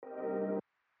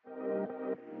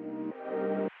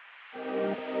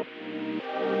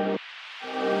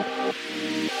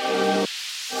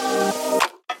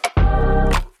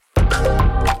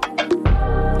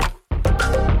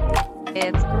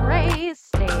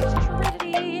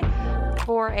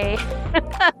for a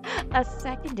a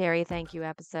secondary thank you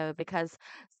episode because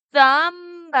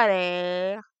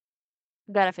somebody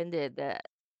got offended that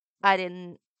I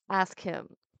didn't ask him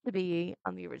to be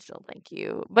on the original thank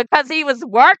you because he was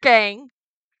working.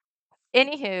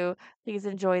 Anywho, please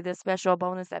enjoy this special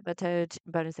bonus episode of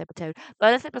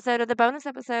the bonus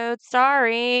episode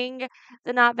starring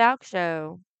the Not Valk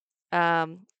Show.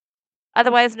 Um,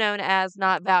 Otherwise known as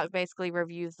Not Valk basically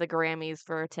reviews the Grammys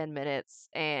for 10 minutes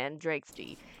and Drake's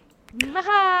G.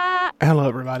 Maha! Hello,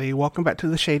 everybody. Welcome back to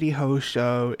the Shady Ho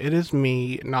Show. It is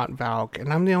me, Not Valk,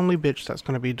 and I'm the only bitch that's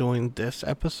going to be doing this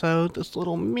episode, this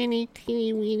little mini,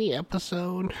 teeny, weeny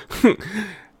episode.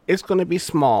 It's going to be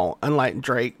small, unlike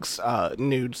Drake's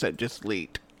nudes that just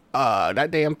leaked.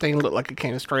 That damn thing looked like it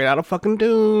came straight out of fucking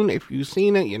Dune. If you've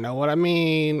seen it, you know what I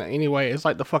mean. Anyway, it's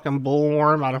like the fucking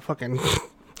bullworm out of fucking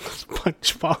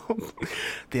SpongeBob.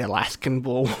 The Alaskan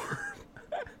bullworm.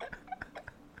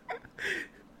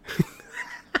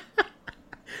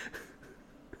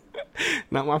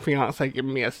 Not my fiance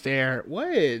giving me a stare.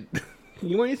 What?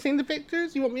 You ain't seen the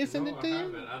pictures? You want me to send it to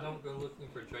you? I don't go looking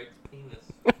for Drake's penis.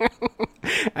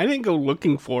 I didn't go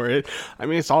looking for it. I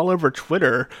mean, it's all over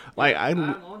Twitter. Like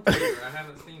I'm on Twitter. I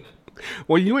haven't seen it.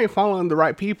 Well, you ain't following the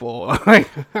right people. Like,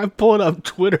 I pulled up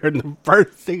Twitter and the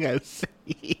first thing I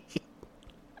see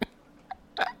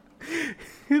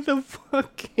is a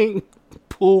fucking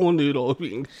pool noodle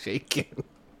being shaken.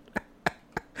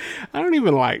 I don't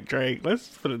even like Drake. Let's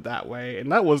put it that way.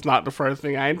 And that was not the first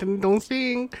thing I intended on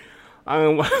seeing. I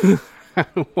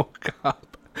woke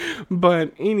up.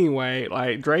 But anyway,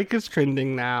 like, Drake is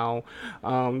trending now.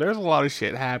 There's a lot of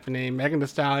shit happening. Megan Thee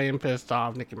Stallion pissed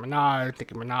off Nicki Minaj.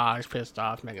 Nicki Minaj pissed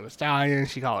off Megan Thee Stallion.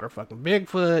 She called her fucking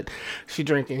Bigfoot. She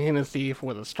drinking Hennessy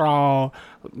with a straw.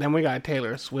 Then we got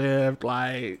Taylor Swift.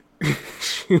 Like,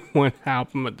 she won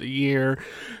Album of the Year.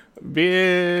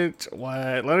 Bitch,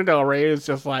 what? Lana Del Rey is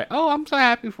just like, oh, I'm so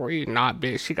happy for you. Not,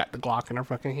 bitch. She got the Glock in her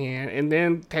fucking hand. And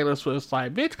then Taylor Swift's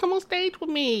like, bitch, come on stage with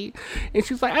me. And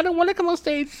she's like, I don't want to come on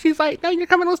stage. She's like, no, you're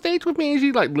coming on stage with me. And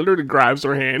she, like, literally grabs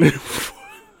her hand and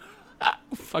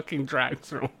fucking drags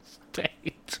her on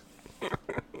stage.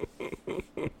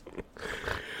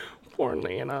 Poor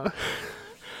Lana,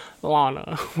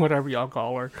 whatever y'all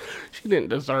call her. She didn't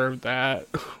deserve that.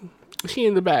 She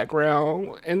in the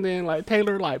background, and then like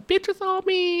Taylor like, bitches on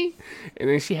me, and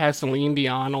then she has Celine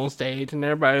Dion on stage, and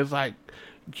everybody's like,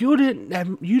 you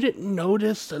didn't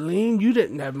notice Celine, you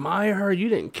didn't admire her, you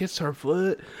didn't kiss her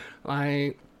foot,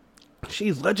 like,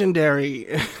 she's legendary.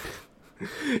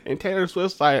 And Taylor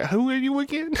Swift's like, who are you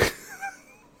again?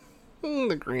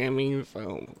 The Grammys.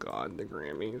 Oh god, the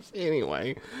Grammys.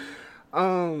 Anyway,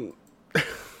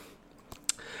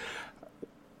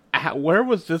 where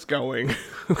was this going?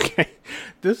 Okay,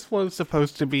 this was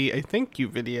supposed to be a thank you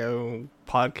video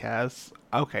podcast.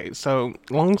 Okay, so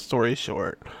long story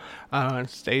short,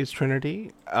 Stage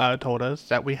Trinity told us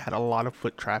that we had a lot of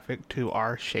foot traffic to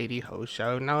our Shady Ho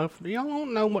Show. Now, if y'all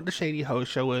don't know what the Shady Ho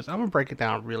Show is, I'm gonna break it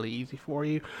down really easy for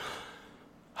you.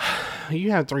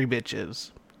 You have three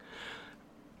bitches.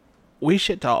 We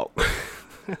shit talk.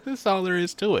 That's all there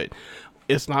is to it.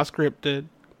 It's not scripted.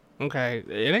 Okay,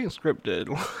 it ain't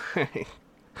scripted.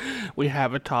 We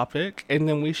have a topic, and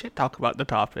then we shit talk about the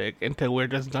topic until we're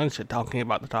just done shit talking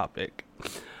about the topic.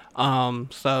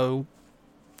 So,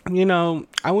 you know,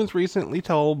 I was recently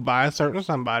told by a certain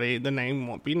somebody, the name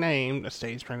won't be named, the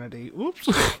Stage Trinity. Oops.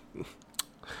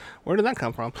 Where did that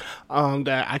come from?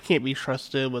 That I can't be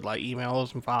trusted with, like,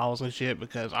 emails and files and shit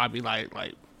because I'd be like,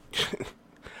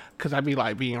 because I'd be,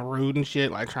 like, being rude and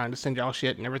shit, like, trying to send y'all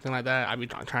shit and everything like that. I'd be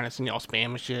trying to send y'all spam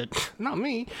and shit. Not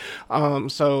me.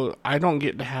 So I don't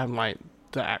get to have, like,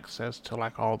 the access to,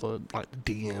 like, all the, like, the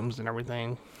DMs and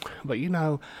everything. But, you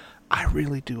know, I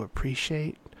really do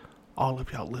appreciate all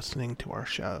of y'all listening to our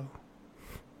show.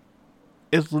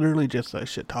 It's literally just us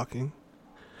shit talking.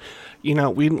 You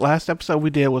know, last episode we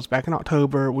did was back in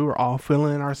October. We were all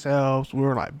feeling ourselves. We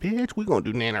were like, bitch, we gonna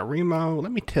do NaNoWriMo.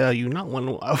 Let me tell you, not one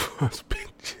of us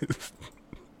bitches.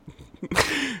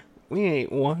 We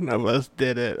ain't one of us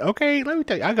did it. Okay, let me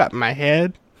tell you, I got in my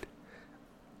head.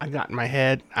 I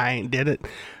ain't did it.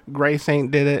 Grace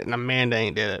ain't did it, and Amanda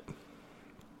ain't did it.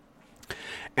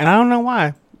 And I don't know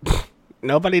why.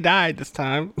 Nobody died this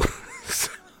time.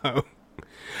 So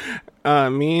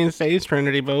me and Sage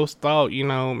Trinity both thought, you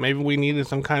know, maybe we needed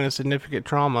some kind of significant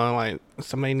trauma, like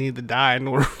somebody needed to die in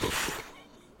order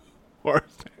or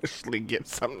actually get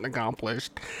something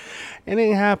accomplished. It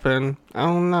ain't happened. I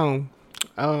don't know.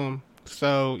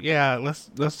 So yeah,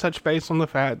 let's touch base on the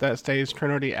fact that Stage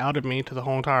Trinity outed me to the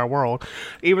whole entire world,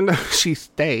 even though she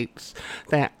states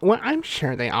that, well, I'm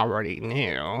sure they already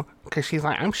knew, because she's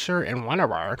like, I'm sure in one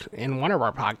of our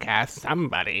podcasts,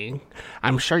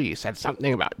 I'm sure you said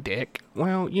something about dick.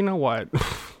 Well, you know what?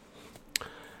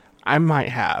 I might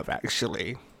have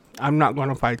actually. I'm not going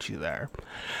to fight you there.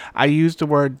 I use the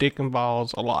word dick and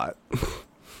balls a lot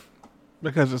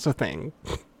because it's a thing.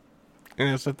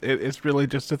 And it's really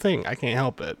just a thing. I can't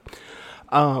help it.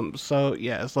 So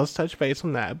yes, let's touch base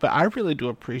on that. But I really do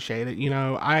appreciate it.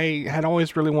 I had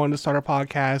always really wanted to start a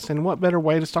podcast, and what better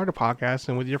way to start a podcast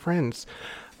than with your friends?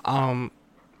 And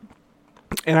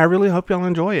I really hope y'all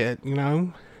enjoy it.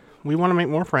 We want to make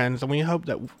more friends, and we hope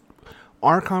that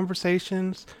our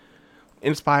conversations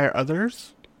inspire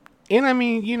others. And I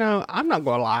mean, I'm not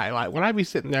gonna lie. Like when I be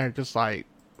sitting there just like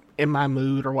in my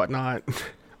mood or whatnot,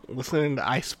 listening to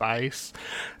Ice Spice,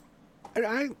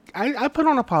 I put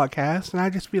on a podcast and I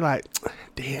just be like,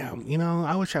 damn,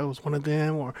 I wish I was one of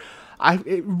them. Or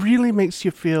it really makes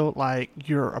you feel like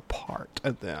you're a part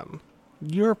of them.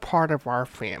 You're part of our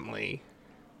family.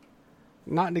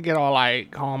 Not to get all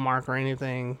like Hallmark or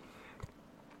anything,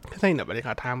 because ain't nobody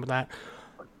got time for that.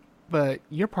 But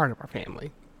you're part of our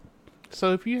family.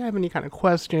 So if you have any kind of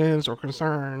questions or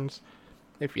concerns,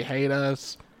 if you hate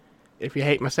us, if you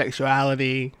hate my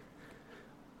sexuality,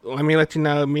 let me let you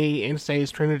know, me and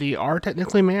Sage Trinity are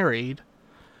technically married.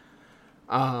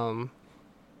 Y'all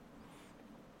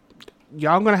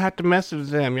gonna have to message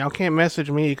them. Y'all can't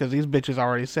message me because these bitches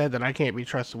already said that I can't be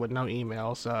trusted with no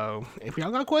email. So if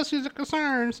y'all got questions or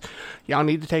concerns, y'all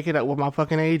need to take it up with my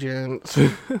fucking agents.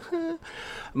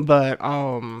 But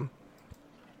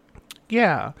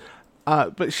yeah.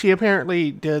 But she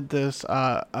apparently did this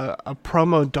a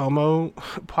promo domo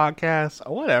podcast,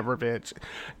 whatever, bitch.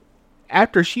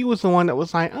 After she was the one that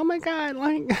was like, oh my god,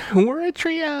 like, we're a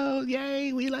trio,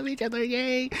 yay, we love each other,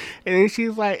 yay. And then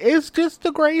she's like, it's just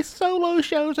the Grace solo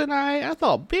show tonight. I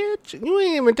thought, bitch, you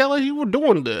ain't even tell us you were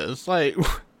doing this. Like,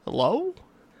 hello?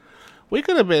 We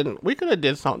could have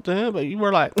did something, but you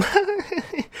were like,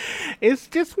 it's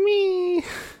just me.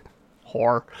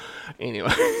 Whore.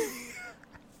 Anyway.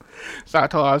 So I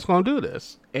told her I was going to do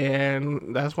this.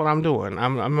 And that's what I'm doing.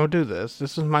 I'm going to do this.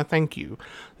 This is my thank you.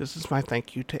 This is my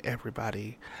thank you to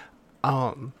everybody.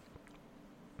 If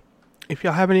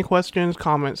y'all have any questions,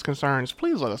 comments, concerns,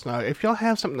 please let us know. If y'all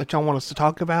have something that y'all want us to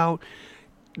talk about,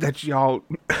 that y'all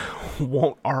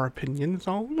want our opinions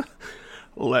on,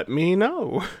 let me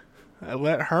know.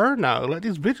 Let her know. Let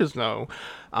these bitches know.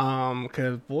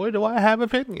 Because boy, do I have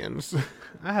opinions.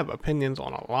 I have opinions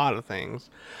on a lot of things.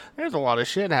 There's a lot of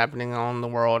shit happening on the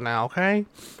world now, okay?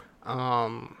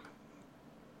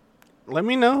 Let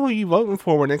me know who you voting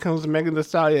for when it comes to Megan Thee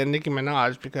Stallion and Nicki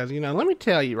Minaj. Because, let me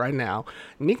tell you right now.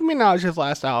 Nicki Minaj's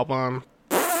last album,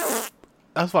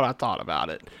 that's what I thought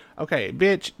about it. Okay,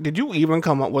 bitch, did you even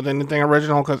come up with anything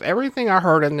original? Because everything I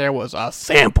heard in there was a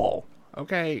sample.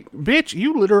 Okay, bitch,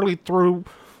 you literally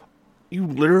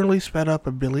sped up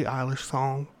a Billie Eilish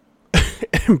song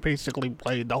and basically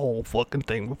played the whole fucking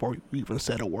thing before you even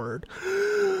said a word.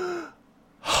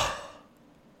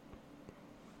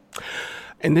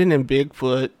 And then in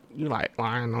Bigfoot, you like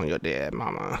lying on your dead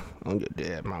mama,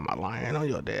 lying on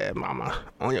your dead mama,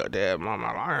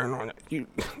 lying on you.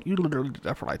 You literally did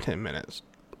that for like 10 minutes.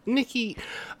 Nikki,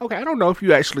 okay, I don't know if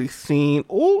you actually seen.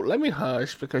 Oh, let me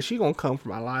hush because she gonna come for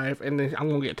my life, and then I'm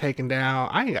gonna get taken down.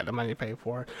 I ain't got the money to pay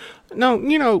for it. No,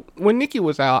 when Nikki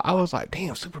was out, I was like,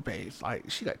 damn, super bass. Like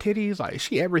she got titties, like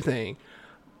she everything.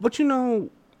 But I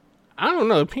don't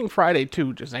know. Pink Friday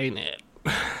 2 just ain't it.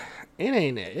 It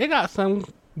ain't it. It got some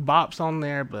bops on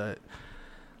there, but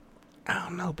I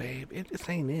don't know, babe. It just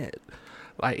ain't it.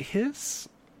 Like his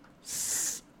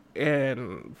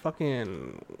and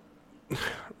fucking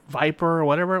Viper or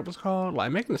whatever it was called,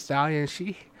 like Megan Thee Stallion,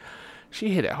 she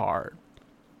hit it hard.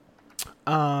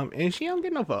 And she don't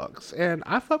get no fucks. And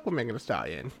I fuck with Megan Thee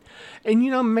Stallion.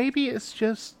 And maybe it's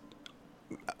just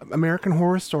American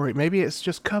Horror Story. Maybe it's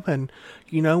just Coven.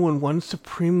 When one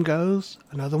Supreme goes,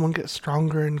 another one gets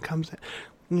stronger and comes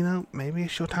in. Maybe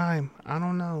it's your time. I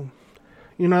don't know.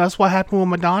 That's what happened with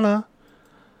Madonna.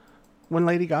 When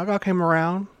Lady Gaga came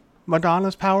around,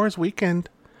 Madonna's powers weakened.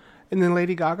 And then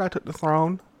Lady Gaga took the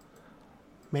throne.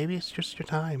 Maybe it's just your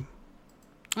time.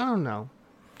 I don't know.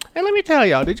 And let me tell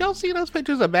y'all, did y'all see those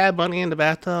pictures of Bad Bunny in the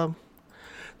bathtub?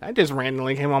 That just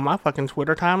randomly came on my fucking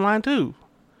Twitter timeline too.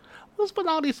 What's with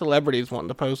all these celebrities wanting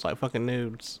to post like fucking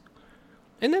nudes?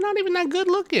 And they're not even that good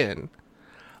looking.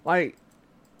 Like,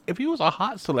 if you was a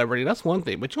hot celebrity, that's one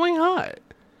thing, but you ain't hot.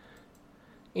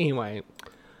 Anyway,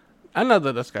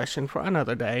 another discussion for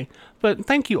another day. But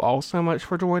thank you all so much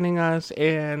for joining us.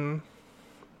 And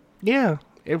yeah,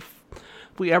 if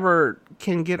we ever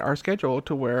can get our schedule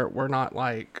to where we're not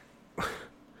like,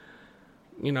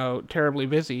 terribly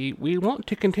busy, we want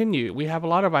to continue. We have a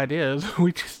lot of ideas.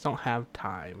 We just don't have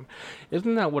time.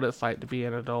 Isn't that what it's like to be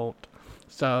an adult?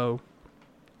 So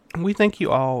we thank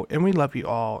you all, and we love you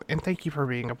all, and thank you for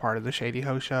being a part of the Shady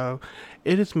Ho Show.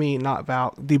 It is me, Not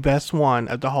Val, the best one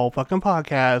of the whole fucking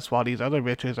podcast, while these other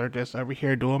bitches are just over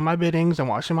here doing my biddings and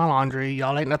washing my laundry.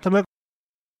 Y'all ain't nothing but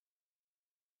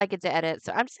I get to edit,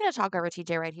 so I'm just gonna talk over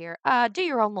TJ right here. Do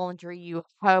your own laundry, you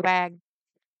hoe bag.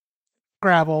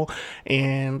 gravel,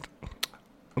 and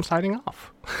I'm signing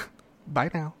off. Bye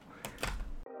now.